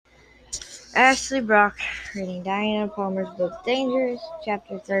Ashley Brock, reading Diana Palmer's book Dangerous,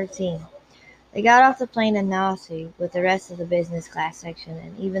 Chapter 13. They got off the plane in Nassau with the rest of the business class section,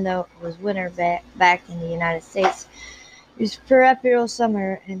 and even though it was winter back in the United States, it was perpetual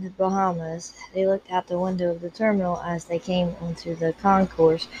summer in the Bahamas. They looked out the window of the terminal as they came onto the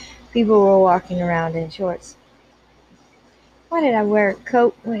concourse. People were walking around in shorts. Why did I wear a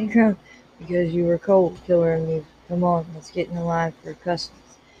coat? When he groaned. Because you were cold, Killer and me. Come on, let's get in the line for customs.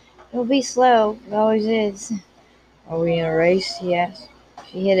 It'll be slow, it always is. Are we in a race? He asked.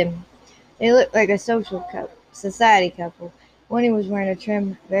 She hit him. They looked like a society couple. Winnie was wearing a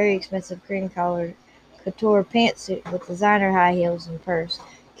trim, very expensive cream-collared couture pantsuit with designer high heels and purse.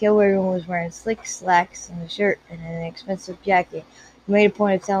 Kilward was wearing slick slacks and a shirt and an expensive jacket. He made a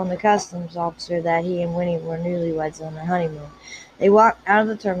point of telling the customs officer that he and Winnie were newlyweds on their honeymoon. They walked out of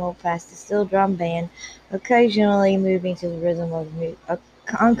the terminal past the steel drum band, occasionally moving to the rhythm of the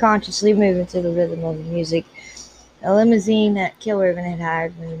unconsciously moving to the rhythm of the music. A limousine that Kilraven had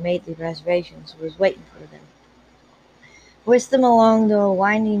hired when he made the reservations was waiting for them. Whisked them along the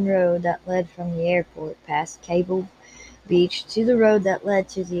winding road that led from the airport, past Cable Beach, to the road that led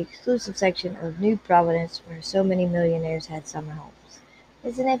to the exclusive section of New Providence where so many millionaires had summer homes.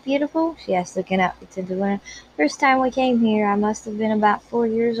 "Isn't it beautiful?" she asked, looking out into the window. "First time we came here I must have been about 4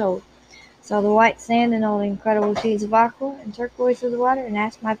 years old. Saw the white sand and all the incredible shades of aqua and turquoise of the water, and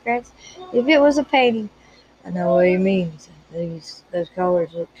asked my parents if it was a painting." "I know what you mean," he said. Those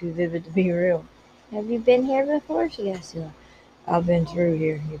colors look too vivid to be real." "Have you been here before?" she asked him. "I've been through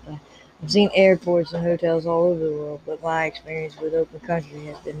here," he replied. "I've seen airports and hotels all over the world, but my experience with open country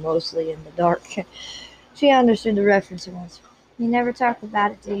has been mostly in the dark." She understood the reference at once. "You never talk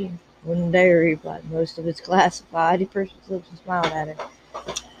about it, do you?" "Wouldn't dare," he replied. "Most of it's classified." He pursed his lips and smiled at her.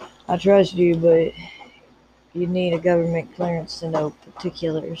 "I trust you, but you'd need a government clearance to know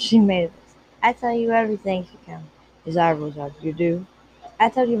particulars." She made it. "I tell you everything," she counted. His eyebrows up. "You do?" "I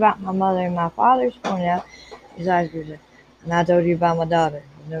told you about my mother and my father," she pointed out. His eyes grew red. "And I told you about my daughter.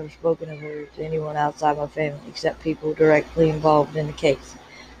 I've never spoken of her to anyone outside my family, except people directly involved in the case."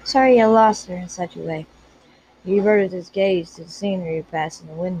 "Sorry you lost her in such a way." He averted his gaze to the scenery passing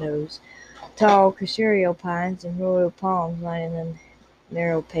the windows, tall casuarina pines and royal palms lining the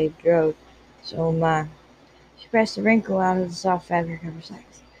narrow paved road. "So am I." She pressed a wrinkle out of the soft fabric of her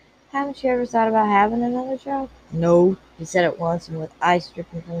sides. "Haven't you ever thought about having another child?" "No," he said at once, and with ice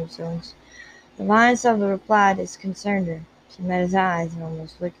dripping from his stones. The violence of the reply disconcerted her. She met his eyes and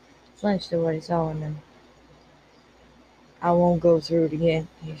almost flinched at what he saw in them. "I won't go through it again,"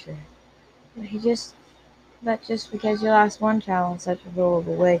 he said. But just because you lost one child in such a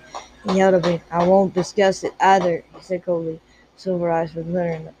horrible way," he held up it. "I won't discuss it either," he said coldly. Silver eyes were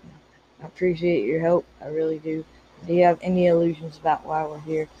glittering. "I appreciate your help, I really do. Do you have any illusions about why we're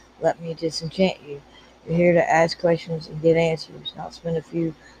here? Let me disenchant you. You're here to ask questions and get answers, not spend a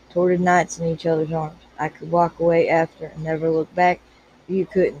few tortured nights in each other's arms. I could walk away after and never look back, but you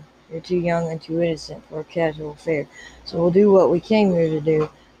couldn't. You're too young and too innocent for a casual affair. So we'll do what we came here to do.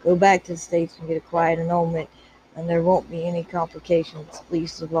 Go back to the States and get a quiet annulment, and there won't be any complications,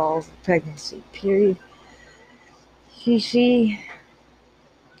 least of all the pregnancy. Period." She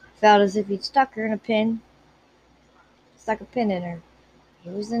felt as if he'd stuck a pin in her. He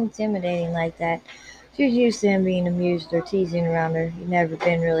was intimidating like that. She was used to him being amused or teasing around her. He'd never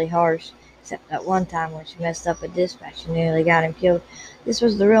been really harsh, except that one time when she messed up a dispatch and nearly got him killed. This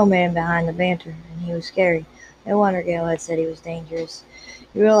was the real man behind the banter, and he was scary. No wonder Gail had said he was dangerous.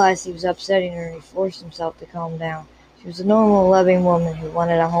 He realized he was upsetting her, and he forced himself to calm down. She was a normal, loving woman who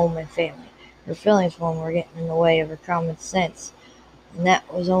wanted a home and family. Her feelings for him were getting in the way of her common sense, and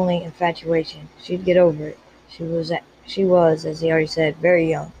that was only infatuation. She'd get over it. She was, as he already said, very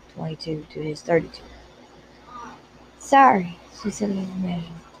young, 22 to his 32. "Sorry," she said with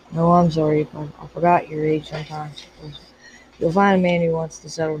 "No, I'm sorry. I forgot your age sometimes. You'll find a man who wants to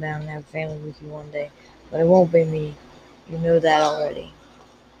settle down and have a family with you one day, but it won't be me. You know that already."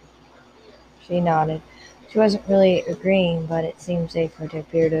 She nodded. She wasn't really agreeing, but it seemed safer to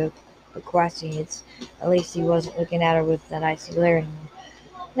appear to acquiesce. At least he wasn't looking at her with that icy glare anymore.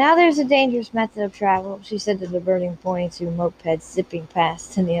 "Now there's a dangerous method of travel," she said to the burning, pointing to mopeds zipping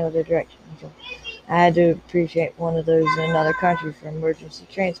past in the other direction. "I had to appreciate one of those in another country for emergency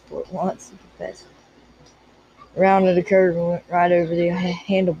transport once," he confessed. Rounded a curve and went right over the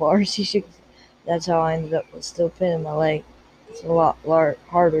handlebars. He shook his head. "That's how I ended up with steel pin in my leg. It's a lot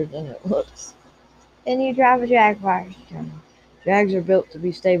harder than it looks." "Then you drive a Jaguar," she told him. "Jags are built to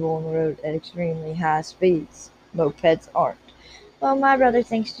be stable on the road at extremely high speeds. Mopeds aren't." Well, my brother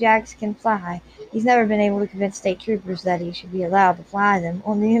thinks Jax can fly. He's never been able to convince state troopers that he should be allowed to fly them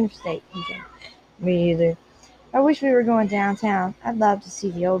on the interstate, he said. Me either. I wish we were going downtown. I'd love to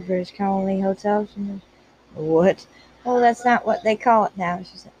see the old British colony hotels. What? Oh, that's not what they call it now,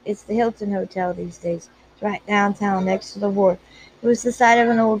 she said. It's the Hilton Hotel these days. It's right downtown next to the wharf. It was the site of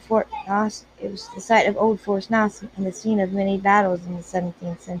an old Fort Nos. It was the site of old Fort Knox and the scene of many battles in the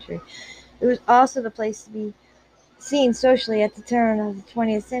 17th century. It was also the place to be seen socially at the turn of the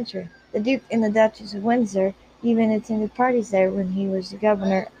 20th century. The Duke and the Duchess of Windsor even attended parties there when he was the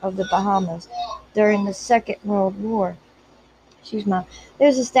governor of the Bahamas during the Second World War. She's mom.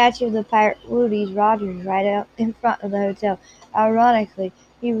 There's a statue of the pirate Woodes Rogers right out in front of the hotel. Ironically,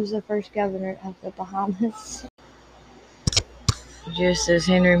 he was the first governor of the Bahamas. Just as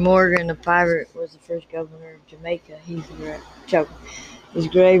Henry Morgan, the pirate, was the first governor of Jamaica, his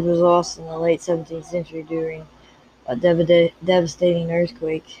grave was lost in the late 17th century during a devastating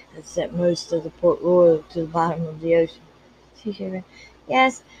earthquake that sent most of the Port Royal to the bottom of the ocean. She shivered.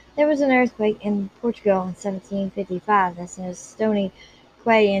 Yes, there was an earthquake in Portugal in 1755 that sent a stony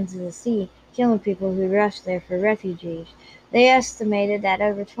quay into the sea, killing people who rushed there for refuge. They estimated that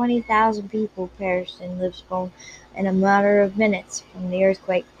over 20,000 people perished in Lisbon in a matter of minutes from the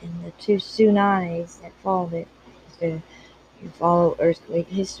earthquake and the two tsunamis that followed it. So, you follow earthquake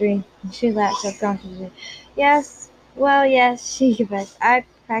history? She laughed subconsciously. Yes, well, yes, she confessed. I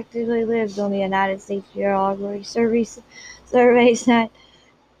practically lived on the United States Geological Survey site.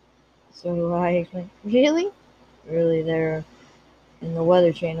 So do I explained. Really? Really, they're in the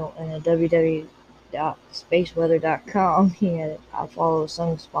Weather Channel and at www.spaceweather.com. He added, I follow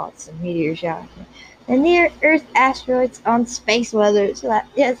sunspots and meteor showers. The near-Earth asteroids on space weather. So that,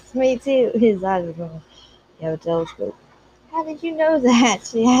 yes, me too. His eyes were going. You have a telescope. How did you know that?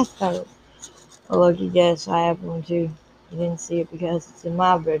 She asked us. A lucky guess. I have one too. You didn't see it because it's in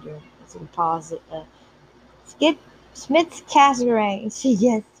my bedroom. It's a deposit. Skip Smith's Cassegrain. She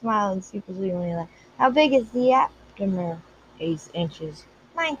guessed, smiling secretly when he laughed. How big is the aptamer? 8 inches.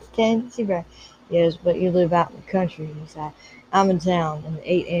 Mine's 10. She bragged. Yes, but you live out in the country, he sighed. I'm in town, and the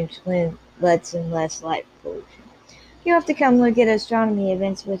 8-inch lets in less light pollution. You have to come look at astronomy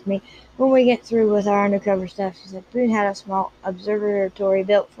events with me when we get through with our undercover stuff, she said. Boone had a small observatory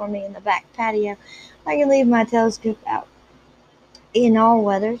built for me in the back patio. I can leave my telescope out in all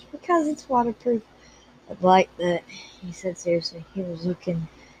weathers because it's waterproof. I'd like that, he said seriously. He was looking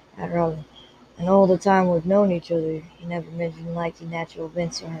at Robin. And all the time we've known each other, he never mentioned liking natural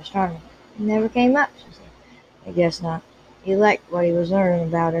events or astronomy. It never came up, she said. I guess not. He liked what he was learning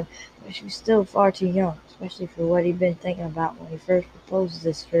about her, but she was still far too young, especially for what he'd been thinking about when he first proposed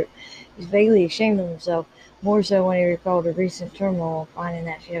this trip. He was vaguely ashamed of himself, more so when he recalled her recent turmoil, finding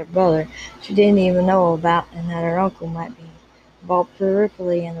that she had a brother she didn't even know about and that her uncle might be involved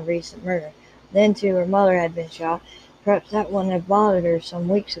peripherally in the recent murder. Then, too, her mother had been shot. Perhaps that wouldn't have bothered her some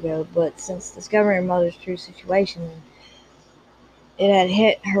weeks ago, but since discovering her mother's true situation, it had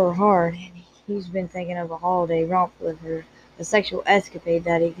hit her hard, and he's been thinking of a holiday romp with her, a sexual escapade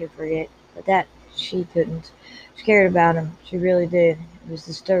that he could forget, but that she couldn't. She cared about him, she really did. It was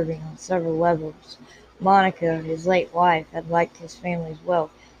disturbing on several levels. Monica, his late wife, had liked his family's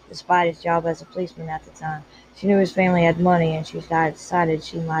wealth, despite his job as a policeman at the time. She knew his family had money, and she decided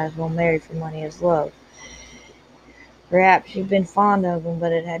she might as well marry for money as love. Perhaps she'd been fond of him,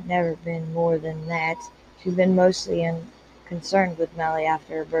 but it had never been more than that. She'd been mostly concerned with Melly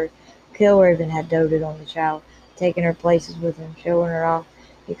after her birth. Kilraven had doted on the child, taking her places with him, showing her off.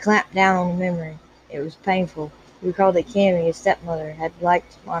 He clamped down on the memory. It was painful. He recalled that Cammy, his stepmother, hadn't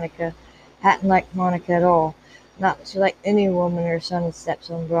liked Monica at all. Not that she liked any woman her son and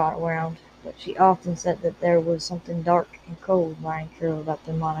stepson brought around, but she often said that there was something dark and cold lying curled up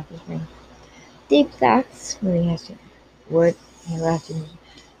in Monica's room. Deep thoughts, when he asked her. What? He laughed at me.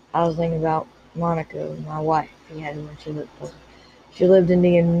 I was thinking about Monica, my wife, he added when she looked puzzled. She lived in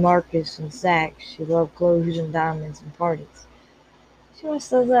the Marcus and Saks. She loved clothes and diamonds and parties. She must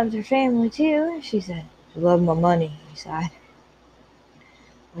have loved her family, too, she said. She loved my money, he sighed.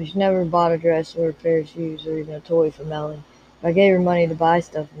 But she never bought a dress or a pair of shoes or even a toy for Melly. If I gave her money to buy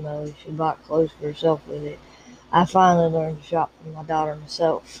stuff for Melly, she bought clothes for herself with it. I finally learned to shop for my daughter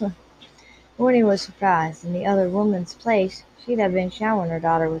myself. Winnie was surprised. In the other woman's place, she'd have been showering her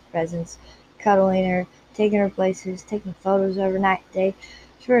daughter with presents, cuddling her, taking her places, taking photos overnight day.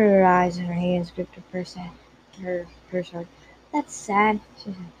 She rolled her eyes and her hands gripped her purse hard. That's sad, she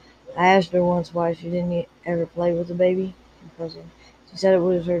said. I asked her once why she didn't ever play with the baby. She said it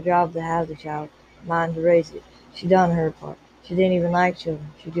was her job to have the child, mine to raise it. She done her part. She didn't even like children.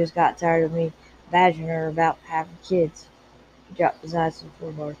 She just got tired of me badgering her about having kids. He dropped his eyes to the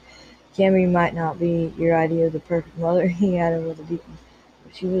floor hard. Cammy might not be your idea of the perfect mother, he added with a deep one,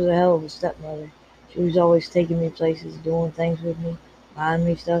 but she was a hell of a stepmother. She was always taking me places, doing things with me, buying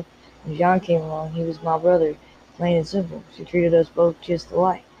me stuff. When John came along, he was my brother, plain and simple. She treated us both just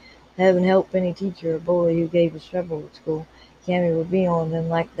alike. Heaven help any teacher or bully who gave us trouble at school. Cammy would be on them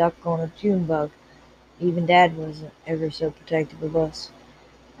like duck on a June bug. Even Dad wasn't ever so protective of us.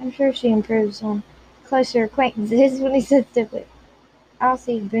 I'm sure she improves on closer acquaintances when he said stiffly. I'll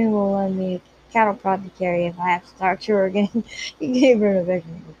see if Boone will lend me a cattle prod to carry if I have to talk to her again. He gave her an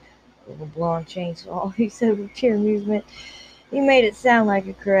affectionate little blonde chainsaw, he said with pure amusement. He made it sound like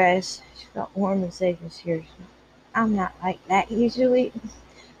a caress. She felt warm and safe and serious. I'm not like that usually.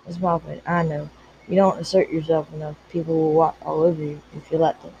 Miss Moffat, I know. You don't assert yourself enough. People will walk all over you if you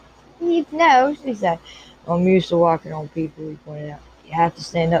let them. You know, she said. I'm used to walking on people, he pointed out. You have to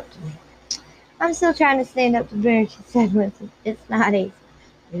stand up to me. I'm still trying to stand up to Boone, she said, it's not easy.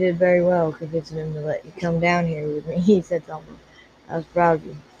 You did very well convincing him to let you come down here with me, he said softly. I was proud of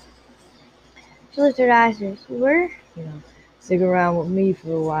you. She lifted her eyes to us. You were? You know, stick around with me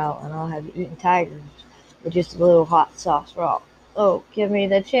for a while and I'll have you eating tigers with just a little hot sauce raw. Oh, give me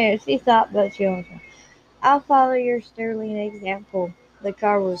the chance, he thought, but she almost went. I'll follow your sterling example. The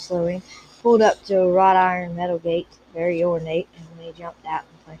car was slowing, pulled up to a wrought iron metal gate, very ornate, and when he jumped out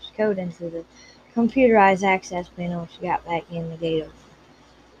and punched code into the computerized access panel, she got back in the gate opened.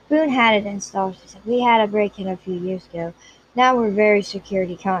 Boone had it installed, she said. We had a break-in a few years ago. Now we're very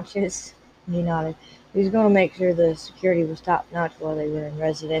security conscious. He nodded. He was going to make sure the security was top-notch while they were in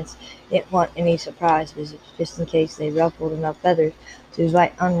residence. Didn't want any surprise visits, just in case they ruffled enough feathers to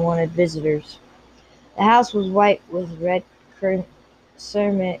invite unwanted visitors. The house was white with red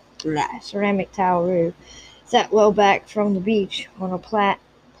ceramic tile roof, set well back from the beach on a plot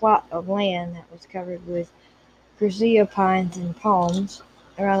of land that was covered with quercia pines and palms.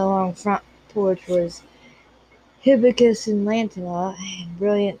 Around the long front porch was hibiscus and lantana and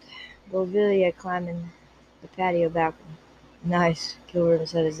brilliant bougainvillea climbing the patio balcony. Nice, Kilburn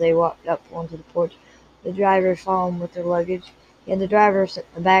said as they walked up onto the porch. The driver followed them with their luggage. He had the driver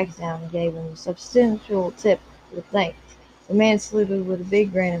set the bags down and gave him a substantial tip with thanks. The man saluted with a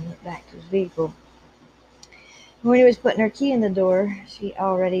big grin and went back to his vehicle. When he was putting her key in the door, she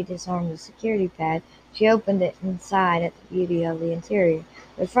already disarmed the security pad. She opened it inside at the beauty of the interior.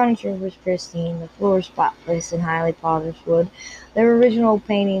 The furniture was pristine, the floor spotless and highly polished wood. There were original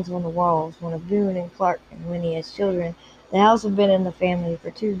paintings on the walls, one of Boone and Clark and Winnie as children. The house had been in the family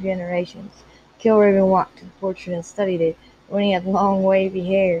for 2 generations. Kilraven walked to the portrait and studied it. Winnie had long wavy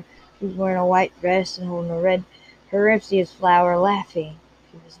hair. She was wearing a white dress and holding a red hibiscus flower, laughing.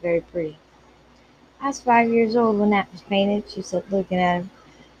 She was very pretty. I was 5 years old when that was painted, she said, looking at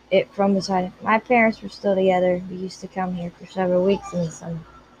it from beside him. My parents were still together. We used to come here for several weeks in the summer.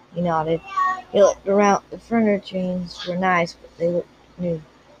 He nodded. He looked around. The furnishings were nice, but they looked new.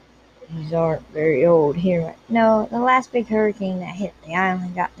 These aren't very old here. No, the last big hurricane that hit the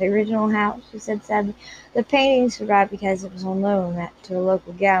island got the original house, she said sadly. The painting survived because it was on loan to a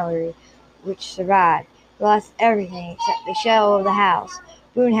local gallery, which survived. We lost everything except the shell of the house.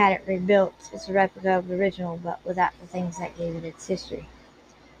 Boone had it rebuilt. It's a replica of the original, but without the things that gave it its history.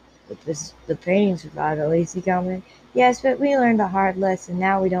 But the painting survived, at least, he commented. Yes, but we learned a hard lesson.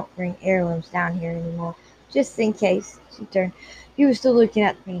 Now we don't bring heirlooms down here anymore. Just in case. She turned. He was still looking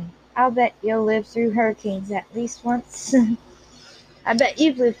at the painting. I'll bet you'll live through hurricanes at least once. I bet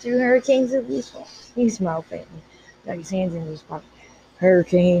you've lived through hurricanes at least once. He smiled faintly, dug his hands into his pocket.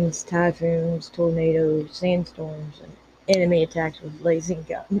 Hurricanes, typhoons, tornadoes, sandstorms, and enemy attacks with blazing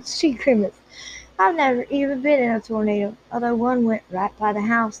guns. She grimaced. I've never even been in a tornado, although one went right by the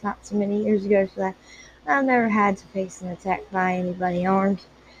house not so many years ago, so that I've never had to face an attack by anybody armed.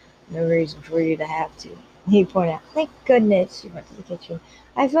 No reason for you to have to. He pointed out. Thank goodness, she went to the kitchen.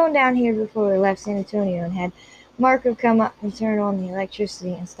 I phoned down here before we left San Antonio and had Marco come up and turn on the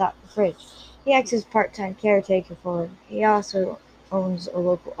electricity and stock the fridge. He acts as part-time caretaker for her. He also owns a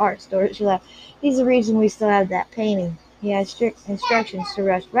local art store. She laughed. He's the reason we still have that painting. He has strict instructions to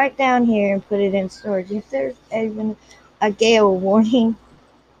rush right down here and put it in storage. If there's even a gale warning,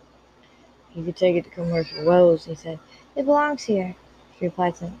 you could take it to Commercial Wells, he said. It belongs here, she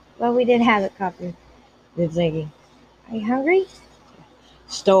replied to him. Well, we did have it copied. Good thinking. Are you hungry?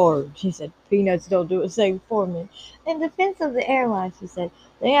 Starved, he said. Peanuts don't do a thing for me. In defense of the airline, she said,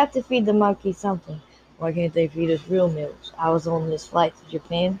 they have to feed the monkeys something. Why can't they feed us real meals? I was on this flight to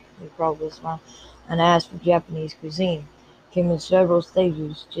Japan, he probably smiled, and I asked for Japanese cuisine. Came in several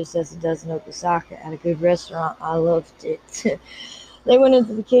stages, just as it does in Osaka, at a good restaurant. I loved it. They went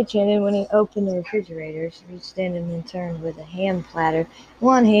into the kitchen, and when he opened the refrigerator, she reached in and then turned with a ham platter in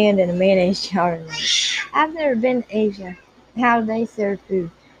one hand and a mayonnaise jar in the other. I've never been to Asia. How do they serve food?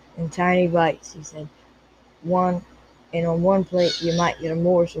 In tiny bites, he said. One, and on one plate you might get a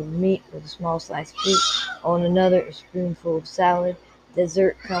morsel of meat with a small slice of fruit. On another, a spoonful of salad.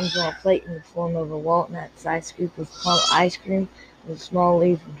 Dessert comes on a plate in the form of a walnut-sized scoop of plum ice cream with a small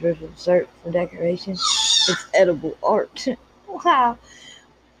leaf of drizzled syrup for decoration. It's edible art. Wow.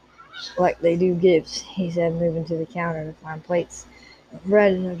 Like they do gifts, he said, moving to the counter to find plates of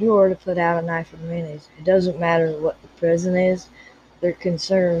bread in a drawer to put out a knife of mayonnaise. It doesn't matter what the present is, they're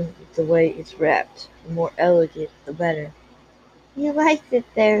concerned with the way it's wrapped. The more elegant, the better. You liked it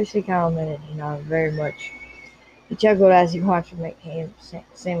there, she commented. He nodded very much. He chuckled as he watched her make ham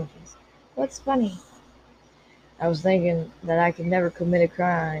sandwiches. What's funny? I was thinking that I could never commit a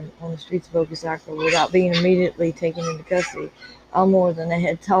crime on the streets of Okasaka without being immediately taken into custody. I'm more than a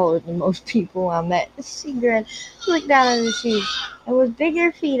head taller than most people I met. She grinned. She looked down at her shoes. And with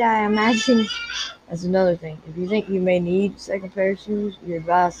bigger feet, I imagine. That's another thing. If you think you may need a second pair of shoes, you're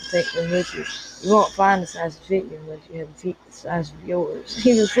advised to take them with you. You won't find a size to fit you unless you have feet the size of yours.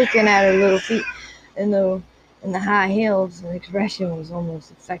 He was looking at her little feet in the high heels, and the expression was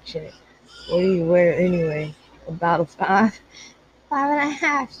almost affectionate. What do you wear anyway? About a 5?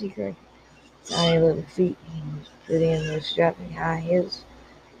 5.5, she cried. Tiny little feet. He was putting in those strapping high heels.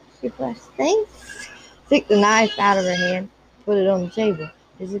 She flashed. Thanks. Took the knife out of her hand, put it on the table.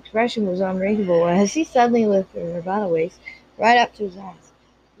 His expression was unreadable as he suddenly lifted her by the waist, right up to his eyes.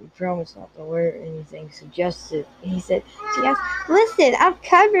 You promised not to wear anything suggestive, he said. She asked, listen, I'm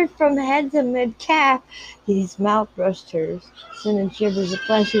covered from head to mid-calf. His mouth brushed hers, sending shivers of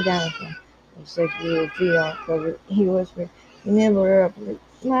pleasure down her spine. Those sexy little feet aren't covered, he whispered. He nibbled her up.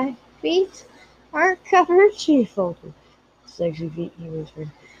 My feet aren't covered, she faltered. Sexy feet, he whispered.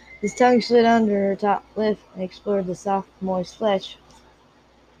 His tongue slid under her top lip and explored the soft, moist flesh.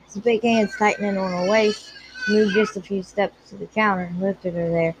 His big hands tightening on her waist, moved just a few steps to the counter and lifted her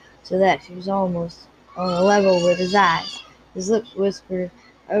there so that she was almost on a level with his eyes. His lips whispered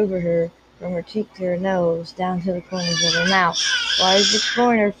over her from her cheek to her nose, down to the corners of her mouth, while he was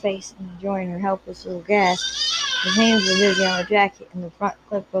exploring her face and enjoying her helpless little gasp. His hands were busy on her jacket and the front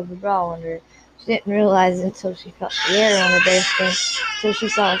clip of the bra under her. She didn't realize it until she felt the air on her bare skin, until she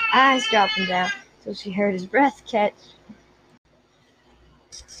saw his eyes dropping down, until she heard his breath catch.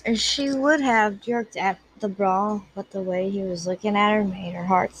 She would have jerked at the bra, but the way he was looking at her made her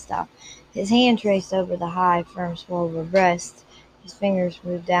heart stop. His hand traced over the high, firm swell of her breast. His fingers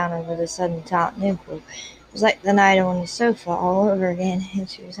moved down over the sudden taut nipple. It was like the night on the sofa all over again, and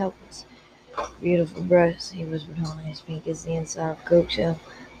she was helpless. Beautiful breasts, he whispered, honey, as pink as the inside of a Coke shell.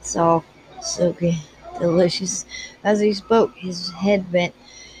 Soft, silky, delicious. As he spoke, his head bent.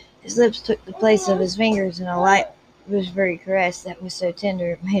 His lips took the place of his fingers in a light, whispery caress that was so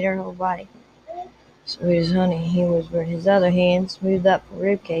tender it made her whole body. Sweet as honey, he whispered. His other hand smoothed up her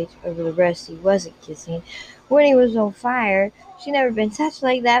ribcage over the breast he wasn't kissing. When he was on fire, she'd never been touched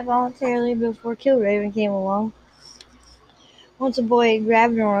like that voluntarily before Killraven came along. Once a boy had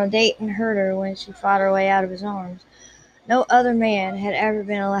grabbed her on a date and hurt her when she fought her way out of his arms. No other man had ever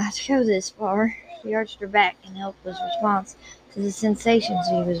been allowed to go this far. She arched her back in helpless response to the sensations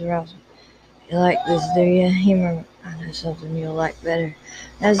he was arousing. You like this, do you? He murmured. I know something you'll like better.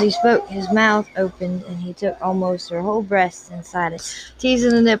 As he spoke, his mouth opened and he took almost her whole breast inside it, teasing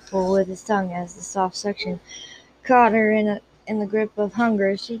the nipple with his tongue as the soft suction caught her in the grip of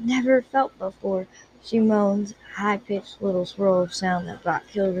hunger she'd never felt before. She moaned, a high-pitched little swirl of sound that brought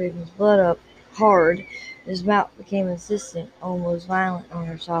Killraven's blood up hard. His mouth became insistent, almost violent on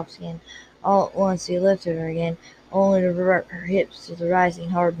her soft skin. All at once he lifted her again, only to revert her hips to the rising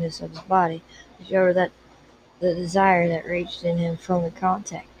hardness of his body, to show her that the desire that raged in him from the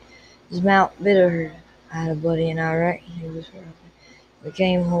contact. His mouth bit at her. I had a buddy and I, right? He whispered. We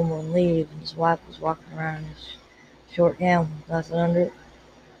came home on leave, and his wife was walking around in his short gown with nothing under it.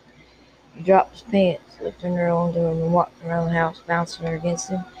 He dropped his pants, lifting her onto him, and walked around the house, bouncing her against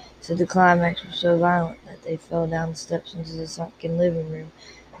him. Said the climax was so violent that they fell down the steps into the sunken living room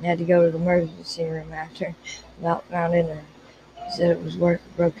and had to go to the emergency room after, without found in her. He said it was worth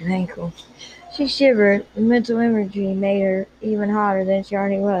a broken ankle. She shivered. The mental imagery made her even hotter than she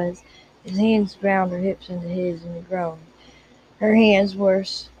already was. His hands ground her hips into his, and he groaned. Her hands were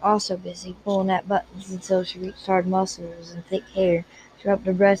also busy pulling at buttons until she reached hard muscles and thick hair. She rubbed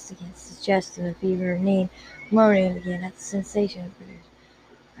her breast against his chest in a fever need, moaning again at the sensation it produced.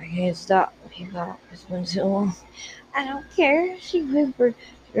 I can't stop, he thought. It's been too long. I don't care, she whimpered.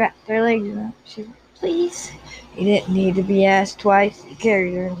 She wrapped her legs around. She please?" He didn't need to be asked twice. He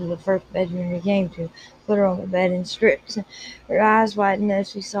carried her into the first bedroom he came to, put her on the bed in strips. Her eyes widened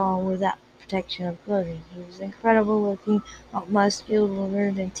as she saw him without protection of clothing. He was incredible looking, all muscular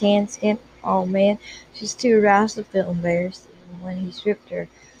and tan-skinned. Oh man, she's too aroused to feel embarrassed. Even when he stripped her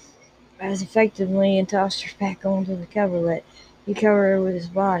as effectively and tossed her back onto the coverlet, he covered her with his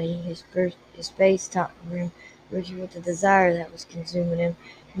body, his face taunting him, rigid with the desire that was consuming him.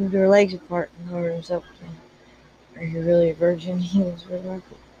 He moved her legs apart and lowered himself between them. "Are you really a virgin?" he whispered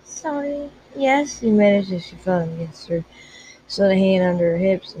roughly. "Sorry." "Yes," he managed as she fell against her, slid a hand under her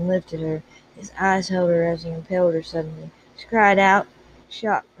hips and lifted her. His eyes held her as he impaled her suddenly. She cried out,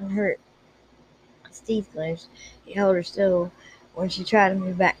 shocked and hurt. His teeth clenched. He held her still when she tried to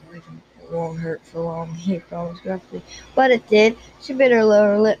move back away from him. "It won't hurt for long," he promised gruffly. But it did. She bit her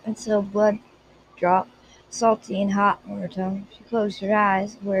lower lip until blood dropped, salty and hot on her tongue. She closed her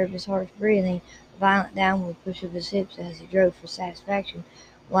eyes, aware of his harsh breathing, a violent downward push of his hips as he drove for satisfaction,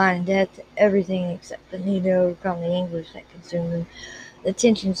 blind and deaf to everything except the need to overcome the anguish that consumed him. The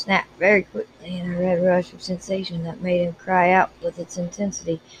tension snapped very quickly in a red rush of sensation that made him cry out with its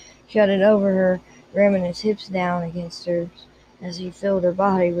intensity. Shut over her, ramming his hips down against hers as he filled her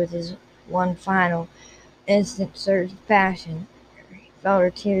body with his one final, instant surge of passion. He felt her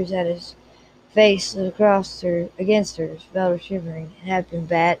tears at his face slid across her against hers, felt her shivering. It had been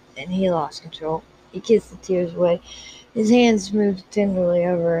bad, and he lost control. He kissed the tears away. His hands moved tenderly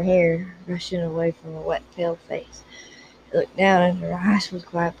over her hair, brushing away from her wet, pale face. He looked down, and her eyes was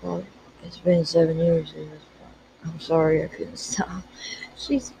quite apology. "It's been 7 years," he whispered. "I'm sorry I couldn't stop."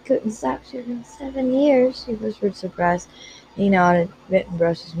 She couldn't stop. "It's been 7 years," she whispered, surprised. He nodded, bent and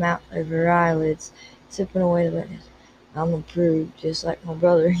brushed his mouth over her eyelids, sipping away the wetness. "I'm a prude, just like my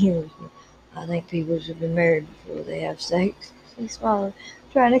brother," he whispered. "I think people should be married before they have sex." She swallowed,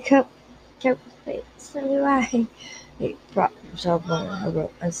 trying to cope with fate. "So do I." He propped himself on her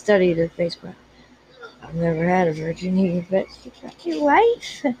elbow and studied her face. "I've never had a virgin," he confessed. "Your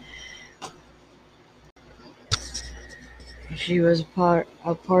wife?" "She was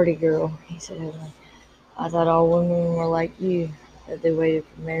a party girl," he said heavily. "I thought all women were like you, that they waited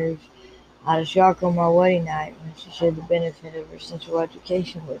for marriage. I had a shock on my wedding night when she shared the benefit of her sensual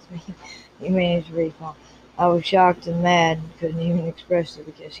education with me." He managed to breathe calm. "I was shocked and mad and couldn't even express it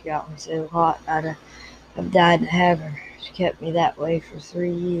because she got me so hot I'd have died to have her. She kept me that way for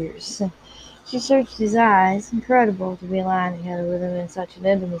 3 years." She searched his eyes. Incredible to be lying together with him in such an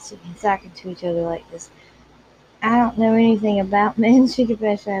intimacy and talking to each other like this. "I don't know anything about men," she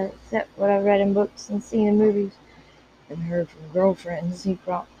confessed shyly, "except what I've read in books and seen in movies." "And heard from girlfriends," he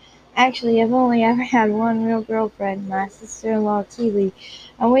prompted. "Actually, I've only ever had one real girlfriend, my sister-in-law Keely,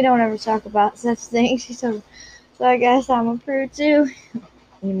 and we don't ever talk about such things." She said, "So I guess I'm a prude too."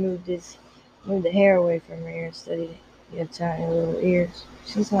 He moved the hair away from her ear and studied it. "You have tiny little ears."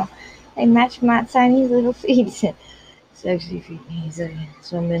 She smiled. "They match my tiny little feet." "Sexy feet," he said.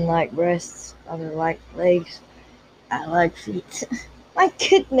 "Some men like breasts, others like legs. I like feet." "My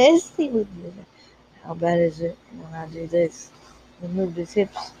goodness," he looked at her. "How bad is it when I do this?" He moved his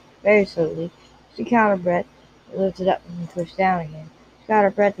hips very slowly. She caught her breath. He lifted up and pushed down again. She caught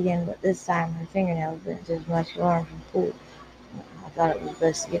her breath again, but this time her fingernails bent to his muscular arms and pulled. "I thought it was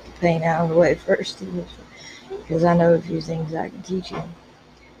best to get the pain out of the way first," he whispered, "because I know a few things I can teach you."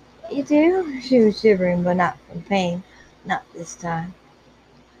 "You do?" She was shivering, but not from pain. "Not this time."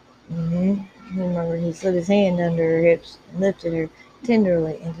 "Mm-hmm." He remembered. He slid his hand under her hips and lifted her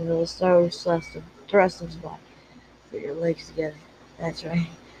tenderly into the slow thrust of his body. "Put your legs together. That's right."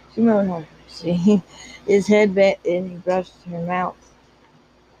 She moaned harshly. "See?" His head bent and he brushed her mouth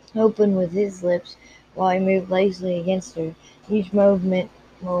open with his lips while he moved lazily against her, each movement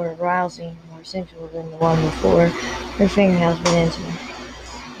more arousing, more sensual than the one before. Her fingernails bent into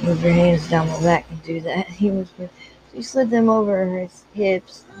him. "Move your hands down my back and do that," he whispered. She slid them over her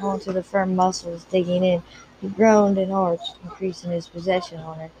hips onto the firm muscles, digging in. He groaned and arched, increasing his possession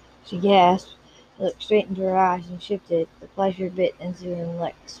on her. She gasped. He looked straight into her eyes and shifted. The pleasure bit into him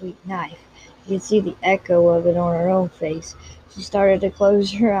like a sweet knife. He could see the echo of it on her own face. She started to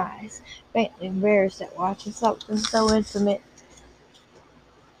close her eyes, faintly embarrassed at watching something so intimate.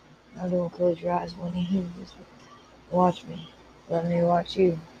 "Now don't close your eyes, Winnie," he whispered. "Watch me. Let me watch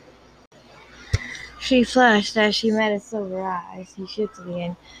you." She flushed as she met his silver eyes. He shifted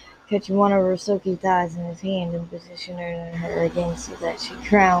again, catching one of her silky thighs in his hand and positioning her again so that she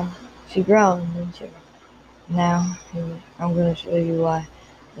groaned and shivered. "Now, I'm going to show you why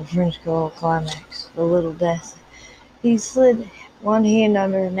the French call climax, the little death." He slid one hand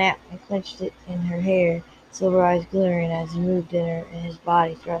under her nape and clenched it in her hair, silver eyes glittering as he moved in her and his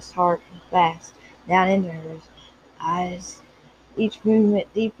body thrust hard and fast. down into hers. Eyes, each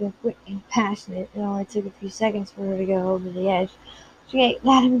movement deep and quick and passionate. It only took a few seconds for her to go over the edge. She gave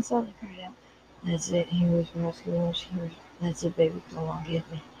at him and suddenly cried out. "That's it," he whispered huskily when she heard. "That's it, baby. Come on, get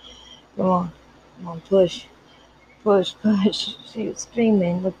me. Come on. Come on, push. Push, push." She was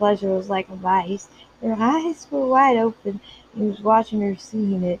screaming. The pleasure was like a vice. Her eyes were wide open. He was watching her,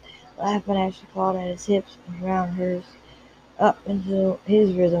 seeing it, laughing as she clawed at his hips and around hers, up into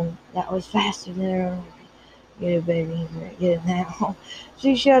his rhythm that was faster than her own. "Get it, baby. Get it now."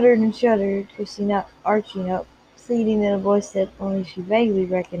 She shuddered and shuddered, twisting up, arching up, pleading in a voice that only she vaguely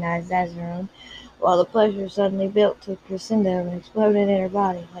recognized as her own, while the pleasure suddenly built to a crescendo and exploded in her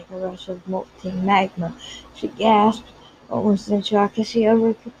body like a rush of molten magma. She gasped, almost in shock, as he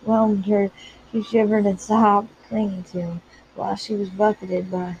overwhelmed her. She shivered and sobbed, clinging to him, while she was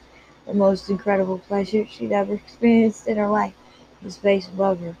buffeted by the most incredible pleasure she'd ever experienced in her life. His face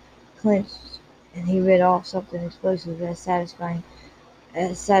above her clenched, and he read off something explosive as satisfying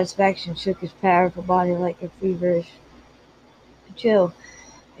as satisfaction shook his powerful body like a feverish chill.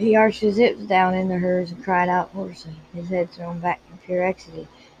 He arched his hips down into hers and cried out hoarsely, his head thrown back in pure ecstasy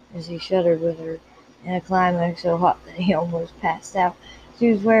as he shuddered with her in a climax so hot that he almost passed out.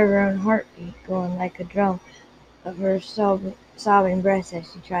 She was aware of her own heartbeat going like a drum, of her sobbing breaths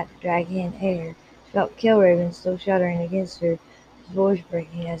as she tried to drag in air. She felt Kilraven still shuddering against her, his voice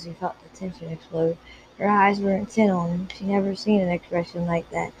breaking as he felt the tension explode. Her eyes were intent on him. She'd never seen an expression like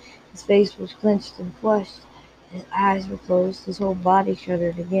that. His face was clenched and flushed. His eyes were closed. His whole body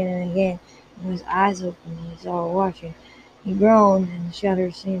shuddered again and again. And when his eyes opened, he saw her watching. He groaned, and the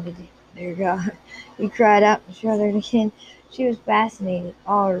shudder seemed to dear God. He cried out and shuddered again. She was fascinated.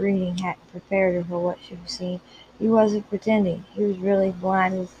 All her reading hadn't prepared her for what she was seeing. He wasn't pretending. He was really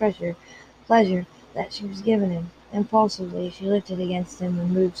blind with pleasure that she was giving him. Impulsively, she lifted against him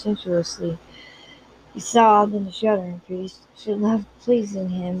and moved sensuously. He sobbed, and the shudder increased. She loved pleasing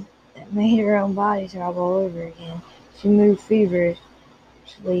him. It made her own body throb all over again. She moved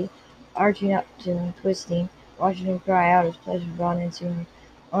feverishly, arching up to him, twisting, watching him cry out as pleasure brought into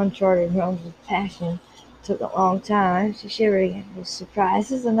uncharted realms of passion. It took a long time. She shivered again, was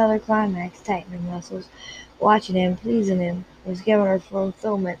surprised as another climax tightened her muscles. Watching him, pleasing him, was giving her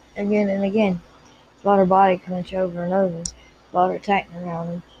fulfillment again and again. Felt her body clench over and over, felt her tighten around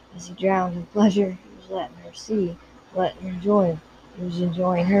him as he drowned in pleasure. He was letting her see, letting her enjoy him. He was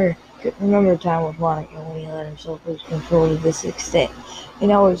enjoying her. Couldn't remember a time with Monica when he let himself lose control to this extent.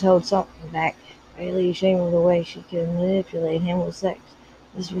 He always held something back, vaguely ashamed of the way she could manipulate him with sex.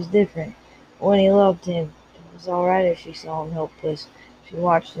 This was different. When he loved him, it was all right if she saw him helpless. She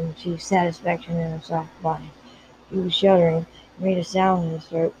watched him achieve satisfaction in her soft body. He was shuddering, made a sound in his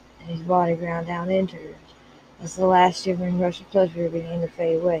throat, and his body ground down into hers. As the last shivering rush of pleasure began to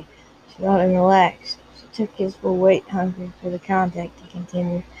fade away, she felt him relax. She took his full weight, hungry for the contact to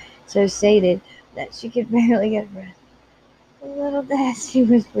continue, so sated that she could barely get a breath. "A little dad," she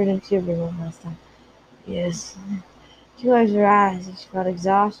whispered and shivered one last time. "Yes." She closed her eyes and she felt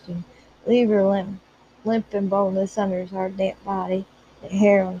exhaustion leave her limp and boneless under his hard, damp body. The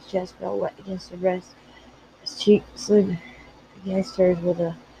hair on his chest felt wet against her breast. His cheek slid against hers with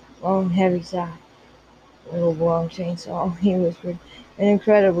a long, heavy sigh. "Little long chainsaw," he whispered, and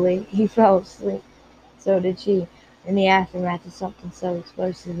incredibly, he fell asleep. So did she, in the aftermath of something so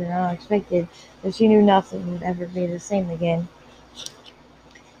explosive and unexpected that she knew nothing would ever be the same again.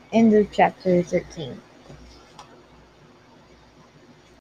 End of chapter 13.